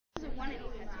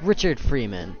Richard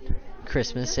Freeman,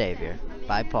 Christmas Savior,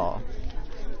 by Paul.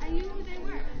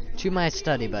 To my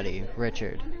study buddy,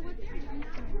 Richard.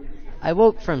 I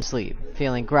woke from sleep,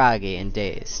 feeling groggy and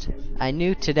dazed. I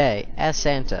knew today, as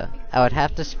Santa, I would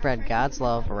have to spread God's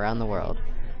love around the world.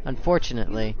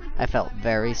 Unfortunately, I felt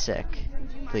very sick.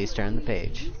 Please turn the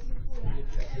page.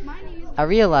 I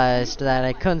realized that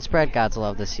I couldn't spread God's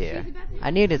love this year.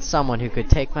 I needed someone who could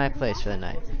take my place for the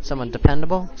night. Someone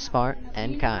dependable, smart,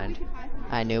 and kind.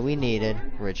 I knew we needed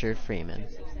Richard Freeman.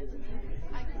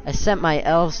 I sent my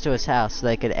elves to his house so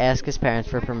they could ask his parents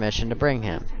for permission to bring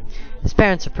him. His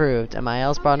parents approved, and my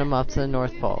elves brought him up to the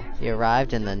North Pole. He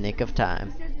arrived in the nick of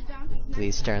time.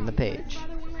 Please turn the page.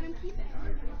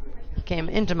 He came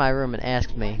into my room and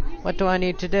asked me, "What do I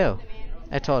need to do?"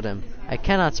 I told him, "I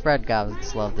cannot spread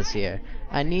God's love this year.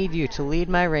 I need you to lead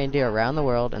my reindeer around the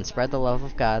world and spread the love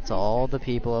of God to all the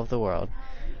people of the world.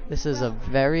 This is a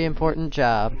very important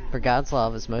job, for God's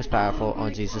love is most powerful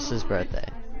on Jesus' birthday."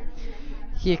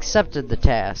 He accepted the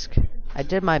task. I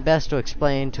did my best to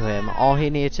explain to him all he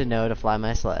needed to know to fly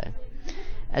my sleigh.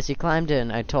 As he climbed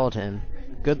in, I told him,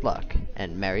 "Good luck,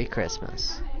 and Merry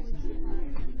Christmas."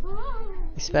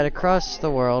 He sped across the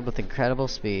world with incredible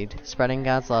speed, spreading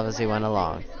God's love as he went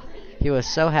along. He was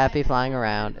so happy flying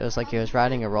around, it was like he was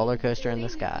riding a roller coaster in the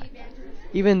sky.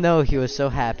 Even though he was so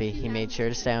happy, he made sure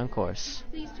to stay on course.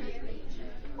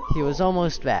 He was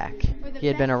almost back. He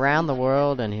had been around the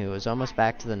world, and he was almost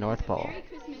back to the North Pole.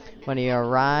 When he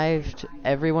arrived,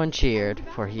 everyone cheered,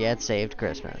 for he had saved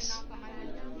Christmas.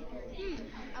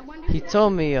 He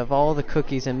told me of all the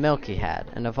cookies and milk he had,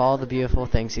 and of all the beautiful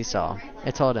things he saw. I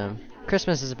told him,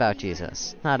 Christmas is about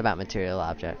Jesus, not about material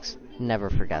objects. Never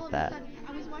forget that.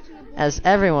 As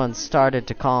everyone started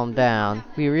to calm down,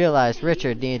 we realized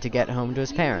Richard needed to get home to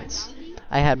his parents.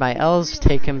 I had my elves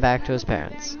take him back to his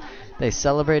parents. They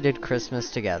celebrated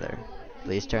Christmas together.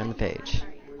 Please turn the page.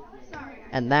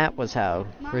 And that was how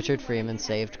Richard Freeman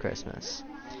saved Christmas.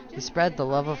 He spread the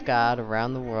love of God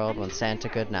around the world when Santa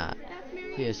could not.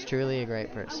 He is truly a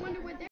great person.